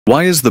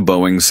Why is the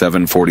Boeing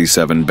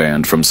 747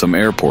 banned from some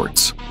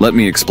airports? Let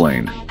me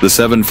explain. The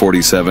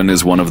 747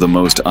 is one of the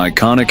most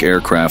iconic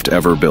aircraft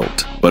ever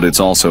built, but it's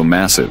also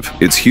massive.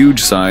 Its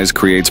huge size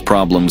creates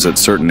problems at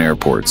certain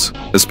airports,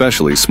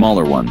 especially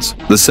smaller ones.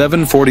 The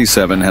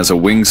 747 has a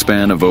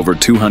wingspan of over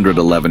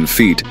 211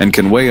 feet and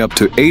can weigh up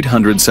to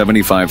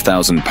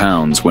 875,000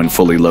 pounds when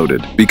fully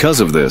loaded. Because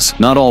of this,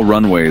 not all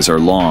runways are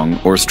long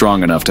or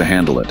strong enough to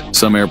handle it.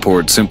 Some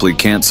airports simply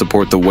can't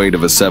support the weight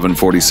of a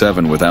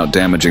 747 without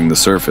damaging the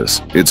surface.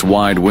 Its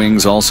wide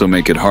wings also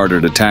make it harder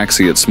to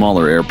taxi at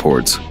smaller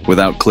airports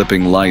without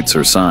clipping lights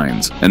or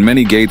signs, and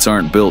many gates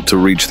aren't built to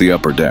reach the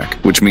upper deck,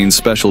 which means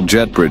special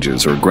jet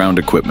bridges or ground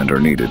equipment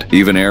are needed.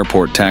 Even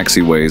airport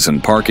taxiways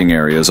and parking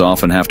areas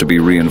often have to be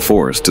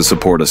reinforced to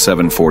support a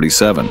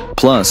 747.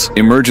 Plus,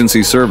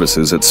 emergency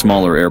services at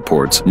smaller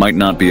airports might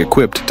not be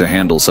equipped to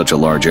handle such a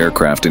large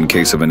aircraft in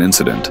case of an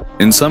incident.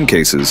 In some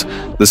cases,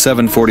 the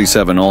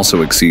 747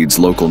 also exceeds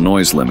local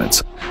noise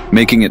limits,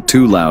 making it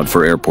too loud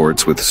for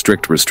airports with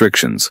strict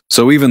restrictions.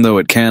 So even though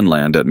it can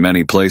land at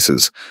many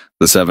places,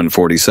 the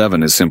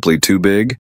 747 is simply too big,